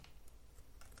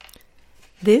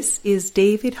This is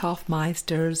David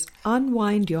Hoffmeister's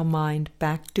Unwind Your Mind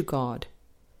Back to God,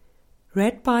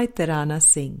 read by Tarana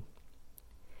Singh.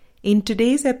 In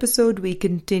today's episode, we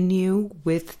continue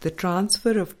with the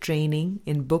transfer of training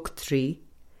in Book 3.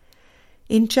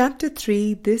 In Chapter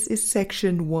 3, this is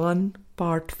Section 1,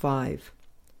 Part 5.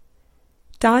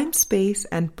 Time, Space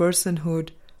and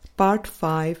Personhood, Part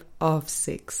 5 of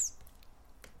 6.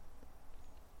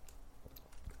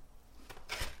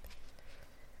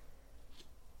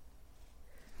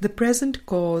 The present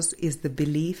cause is the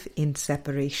belief in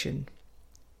separation.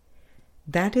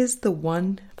 That is the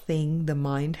one thing the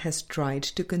mind has tried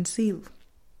to conceal.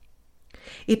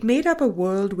 It made up a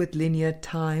world with linear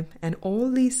time and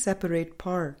all these separate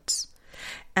parts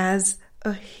as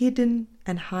a hidden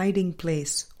and hiding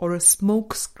place or a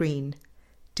smoke screen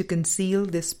to conceal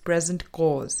this present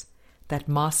cause that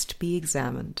must be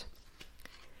examined.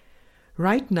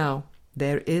 Right now,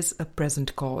 there is a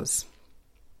present cause.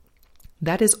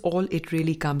 That is all it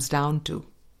really comes down to.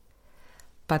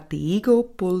 But the ego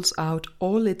pulls out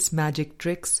all its magic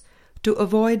tricks to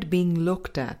avoid being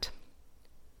looked at.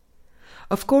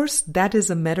 Of course, that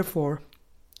is a metaphor,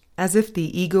 as if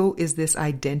the ego is this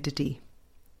identity.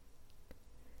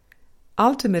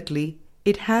 Ultimately,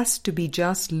 it has to be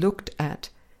just looked at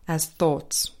as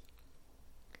thoughts.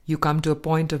 You come to a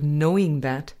point of knowing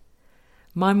that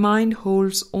my mind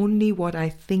holds only what I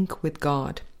think with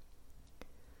God.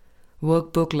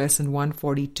 Workbook Lesson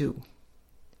 142.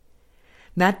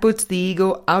 That puts the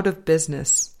ego out of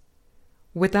business,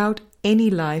 without any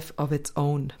life of its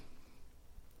own.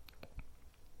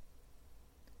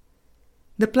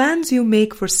 The plans you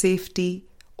make for safety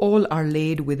all are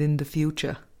laid within the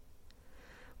future,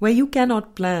 where you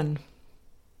cannot plan.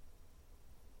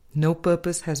 No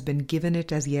purpose has been given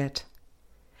it as yet,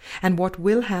 and what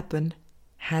will happen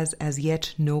has as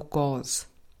yet no cause.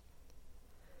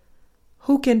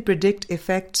 Who can predict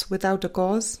effects without a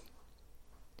cause?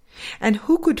 And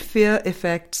who could fear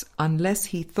effects unless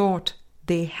he thought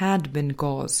they had been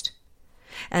caused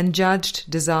and judged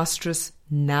disastrous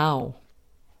now?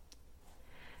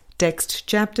 Text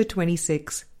chapter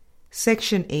 26,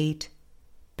 section 8,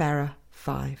 para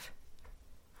 5.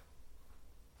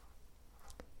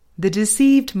 The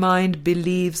deceived mind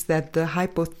believes that the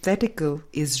hypothetical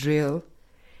is real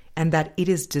and that it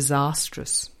is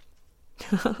disastrous.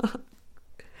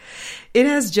 It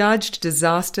has judged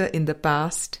disaster in the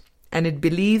past, and it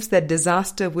believes that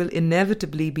disaster will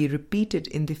inevitably be repeated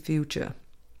in the future.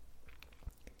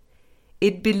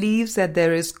 It believes that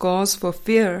there is cause for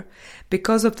fear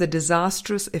because of the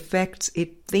disastrous effects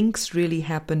it thinks really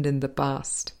happened in the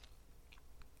past.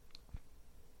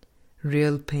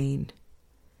 Real pain,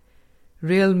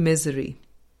 real misery,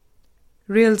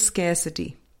 real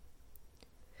scarcity.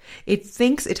 It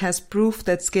thinks it has proof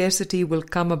that scarcity will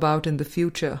come about in the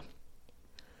future.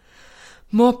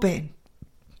 More pain,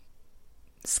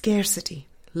 scarcity,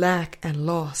 lack and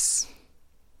loss.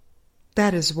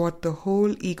 That is what the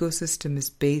whole ecosystem is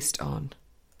based on.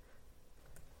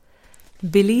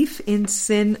 Belief in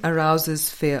sin arouses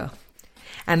fear,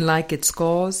 and like its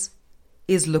cause,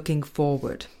 is looking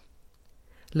forward.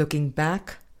 Looking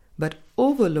back, but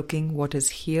overlooking what is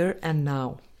here and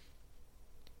now.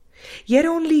 Yet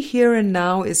only here and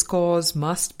now is cause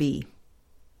must be,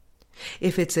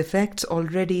 if its effects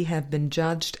already have been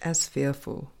judged as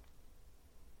fearful.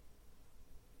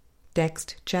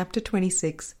 Text chapter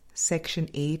 26, section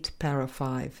 8, para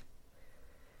 5.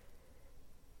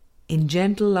 In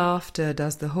gentle laughter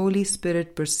does the Holy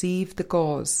Spirit perceive the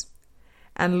cause,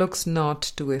 and looks not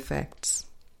to effects.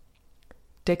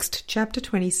 Text chapter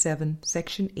 27,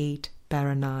 section 8,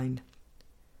 para 9.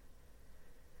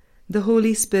 The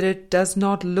Holy Spirit does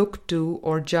not look to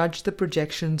or judge the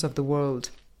projections of the world.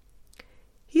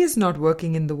 He is not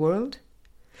working in the world.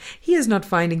 He is not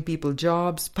finding people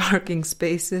jobs, parking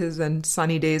spaces, and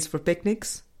sunny days for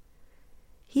picnics.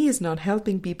 He is not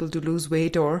helping people to lose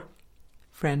weight or,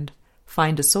 friend,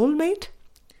 find a soulmate?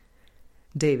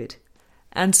 David,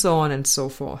 and so on and so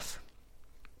forth.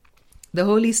 The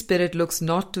Holy Spirit looks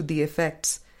not to the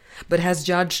effects, but has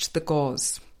judged the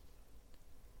cause.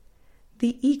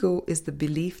 The ego is the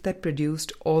belief that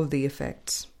produced all the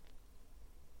effects.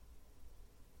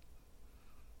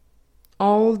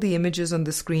 All the images on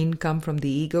the screen come from the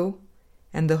ego,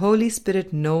 and the Holy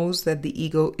Spirit knows that the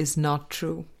ego is not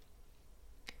true.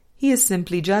 He is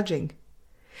simply judging.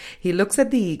 He looks at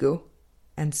the ego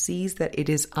and sees that it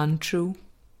is untrue.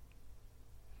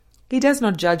 He does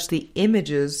not judge the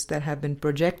images that have been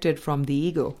projected from the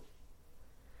ego.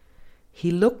 He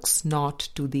looks not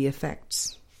to the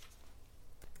effects.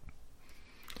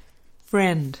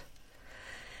 Friend,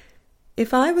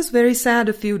 If I was very sad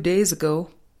a few days ago,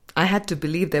 I had to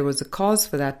believe there was a cause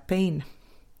for that pain.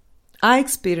 I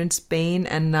experienced pain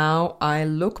and now I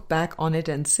look back on it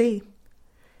and say,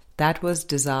 that was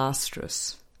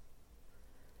disastrous.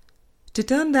 To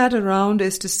turn that around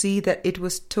is to see that it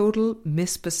was total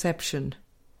misperception.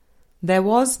 There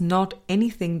was not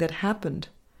anything that happened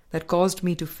that caused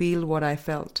me to feel what I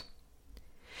felt.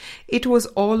 It was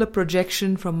all a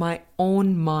projection from my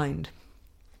own mind.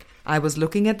 I was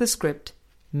looking at the script,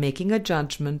 making a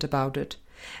judgment about it,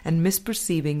 and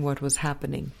misperceiving what was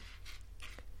happening.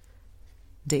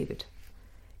 David,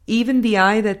 even the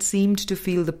eye that seemed to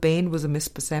feel the pain was a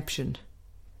misperception.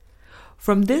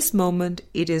 From this moment,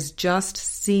 it is just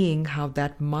seeing how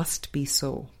that must be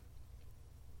so.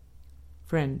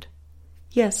 Friend,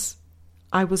 yes,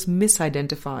 I was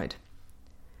misidentified.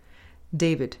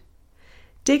 David,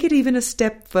 take it even a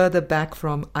step further back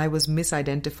from I was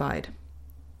misidentified.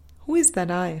 Who is that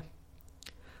I?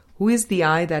 Who is the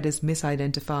I that is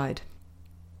misidentified?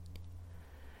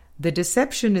 The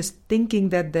deception is thinking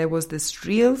that there was this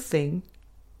real thing,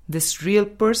 this real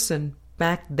person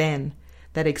back then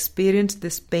that experienced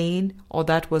this pain or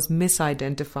that was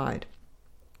misidentified.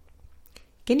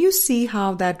 Can you see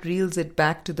how that reels it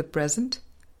back to the present?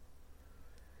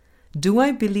 Do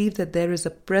I believe that there is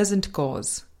a present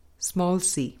cause, small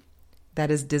c, that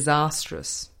is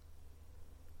disastrous?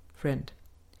 Friend,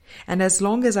 and as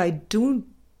long as I do,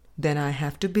 then I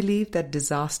have to believe that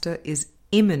disaster is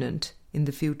imminent in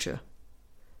the future.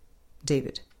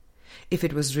 David, if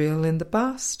it was real in the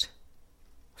past?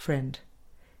 Friend,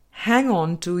 hang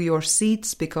on to your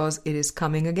seats because it is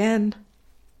coming again.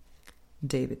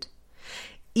 David,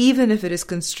 even if it is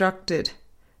constructed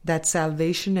that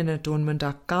salvation and atonement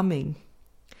are coming,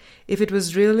 if it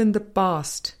was real in the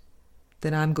past,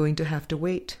 then I'm going to have to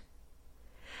wait.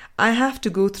 I have to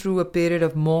go through a period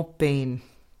of more pain.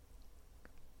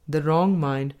 The wrong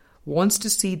mind wants to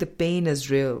see the pain as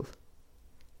real.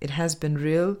 It has been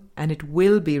real and it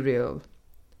will be real.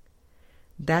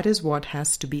 That is what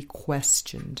has to be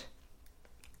questioned.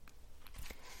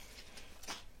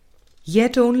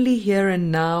 Yet only here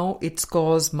and now its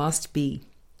cause must be,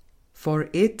 for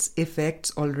its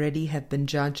effects already have been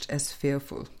judged as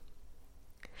fearful.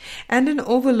 And in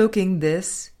overlooking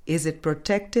this, is it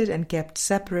protected and kept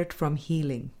separate from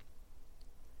healing?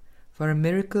 For a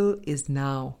miracle is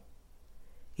now.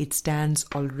 It stands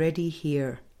already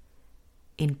here,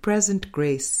 in present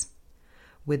grace,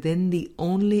 within the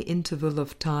only interval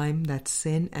of time that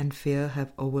sin and fear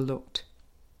have overlooked.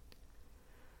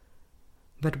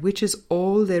 But which is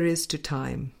all there is to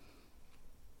time.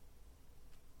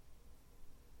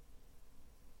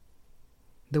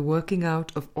 The working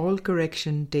out of all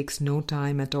correction takes no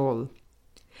time at all.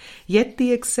 Yet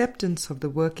the acceptance of the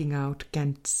working out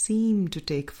can seem to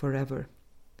take forever.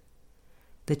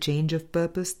 The change of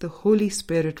purpose the Holy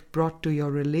Spirit brought to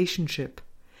your relationship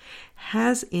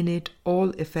has in it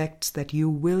all effects that you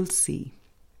will see.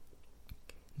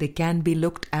 They can be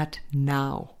looked at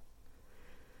now.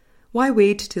 Why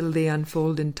wait till they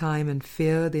unfold in time and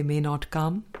fear they may not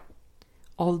come,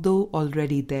 although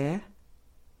already there?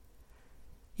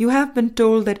 You have been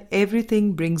told that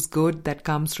everything brings good that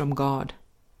comes from God,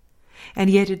 and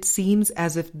yet it seems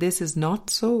as if this is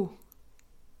not so.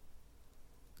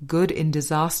 Good in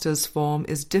disaster's form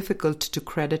is difficult to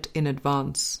credit in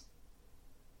advance.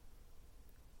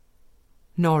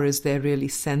 Nor is there really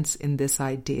sense in this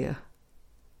idea.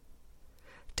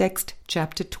 Text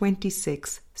chapter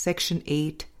 26, section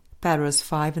 8, paras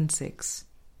 5 and 6.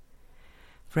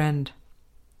 Friend,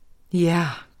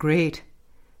 yeah, great.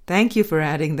 Thank you for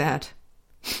adding that.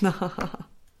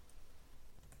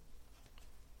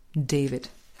 David,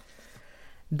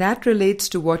 that relates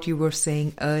to what you were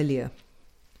saying earlier.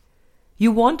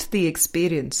 You want the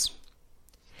experience.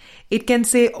 It can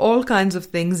say all kinds of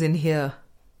things in here,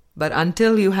 but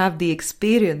until you have the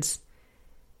experience,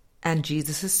 and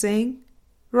Jesus is saying,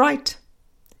 right.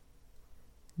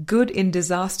 Good in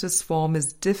disaster's form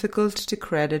is difficult to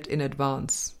credit in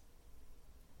advance.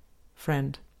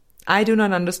 Friend, I do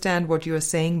not understand what you are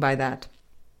saying by that.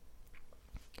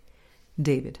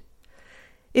 David,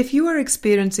 if you are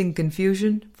experiencing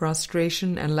confusion,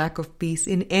 frustration, and lack of peace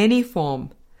in any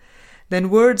form,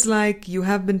 then words like, you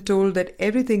have been told that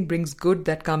everything brings good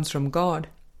that comes from God,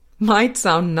 might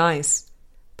sound nice,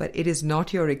 but it is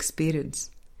not your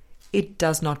experience. It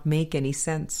does not make any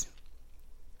sense.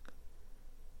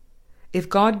 If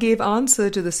God gave answer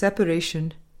to the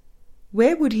separation,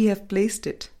 where would He have placed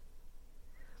it?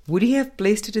 Would He have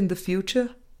placed it in the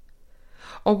future?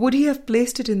 Or would He have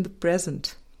placed it in the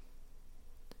present?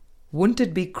 Wouldn't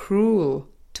it be cruel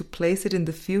to place it in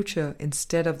the future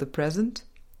instead of the present?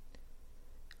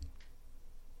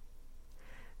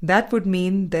 That would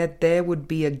mean that there would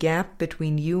be a gap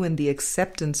between you and the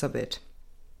acceptance of it.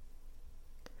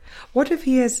 What if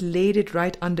He has laid it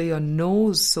right under your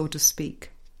nose, so to speak?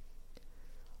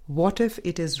 What if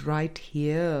it is right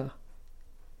here?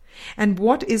 And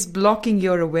what is blocking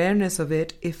your awareness of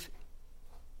it if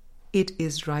it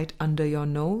is right under your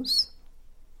nose?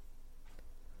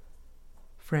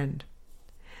 Friend,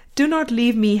 do not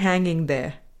leave me hanging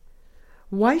there.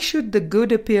 Why should the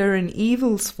good appear in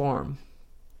evil's form?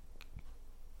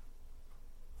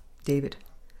 David,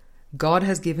 God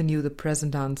has given you the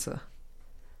present answer.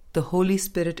 The Holy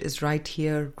Spirit is right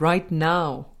here, right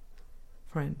now.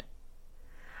 Friend,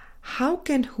 how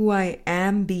can who I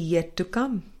am be yet to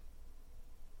come?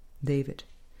 David,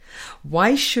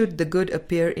 why should the good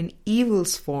appear in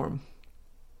evil's form?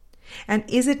 And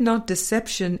is it not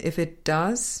deception if it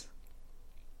does?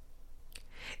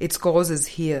 Its cause is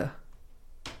here,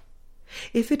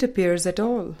 if it appears at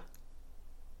all.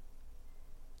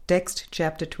 Text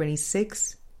chapter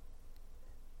 26,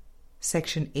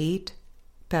 section 8,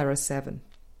 para 7.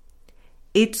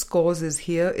 Its cause is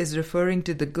here is referring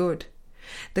to the good.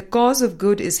 The cause of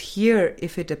good is here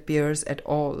if it appears at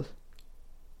all.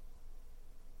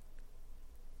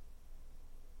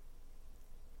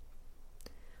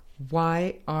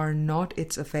 Why are not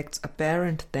its effects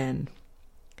apparent then?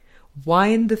 Why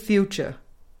in the future?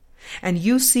 And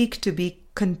you seek to be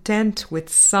content with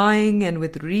sighing and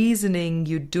with reasoning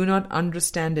you do not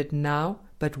understand it now,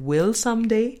 but will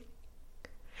someday?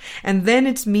 And then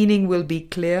its meaning will be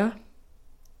clear?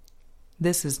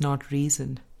 This is not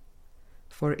reason,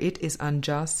 for it is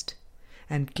unjust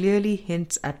and clearly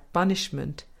hints at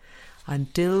punishment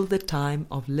until the time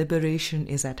of liberation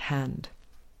is at hand.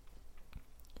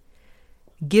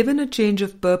 Given a change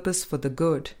of purpose for the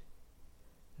good,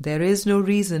 there is no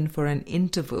reason for an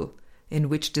interval in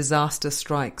which disaster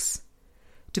strikes,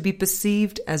 to be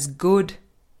perceived as good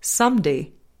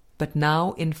someday, but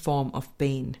now in form of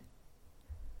pain.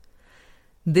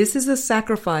 This is a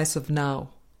sacrifice of now,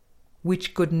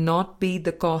 which could not be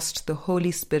the cost the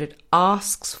Holy Spirit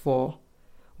asks for,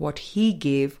 what He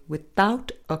gave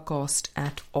without a cost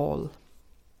at all.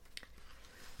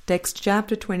 Text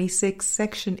chapter 26,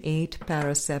 section 8,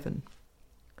 para 7.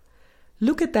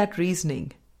 Look at that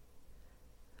reasoning.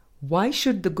 Why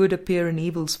should the good appear in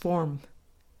evil's form?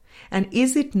 And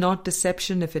is it not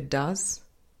deception if it does?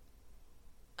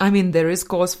 There is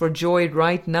cause for joy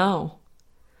right now.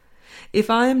 If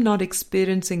I am not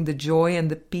experiencing the joy and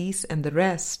the peace and the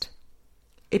rest,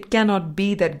 it cannot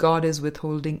be that God is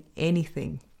withholding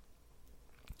anything.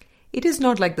 It is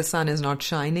not like the sun is not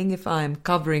shining if I am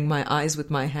covering my eyes with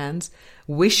my hands,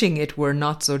 wishing it were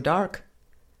not so dark.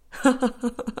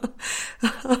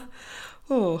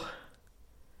 Oh,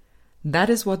 that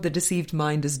is what the deceived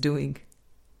mind is doing.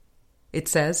 It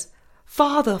says,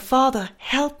 "Father, Father,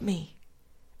 help me,"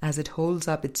 as it holds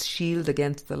up its shield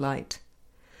against the light.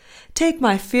 "Take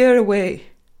my fear away."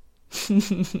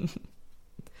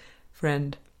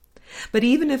 Friend, but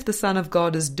even if the Son of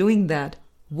God is doing that,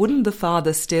 wouldn't the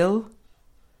Father still?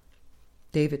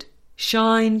 David,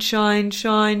 shine, shine,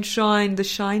 shine, shine. The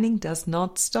shining does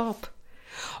not stop.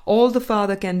 All the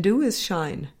Father can do is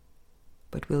shine.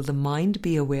 But will the mind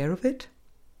be aware of it?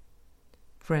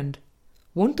 Friend,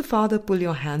 won't the Father pull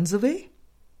your hands away?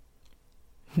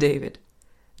 David,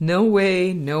 no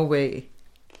way, no way.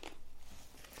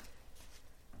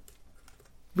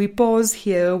 We pause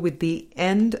here with the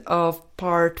end of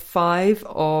part 5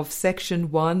 of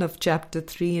section 1 of chapter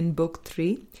 3 in book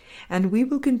 3, and we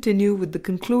will continue with the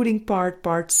concluding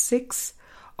part 6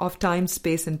 of Time,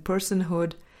 Space and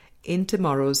Personhood in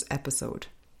tomorrow's episode.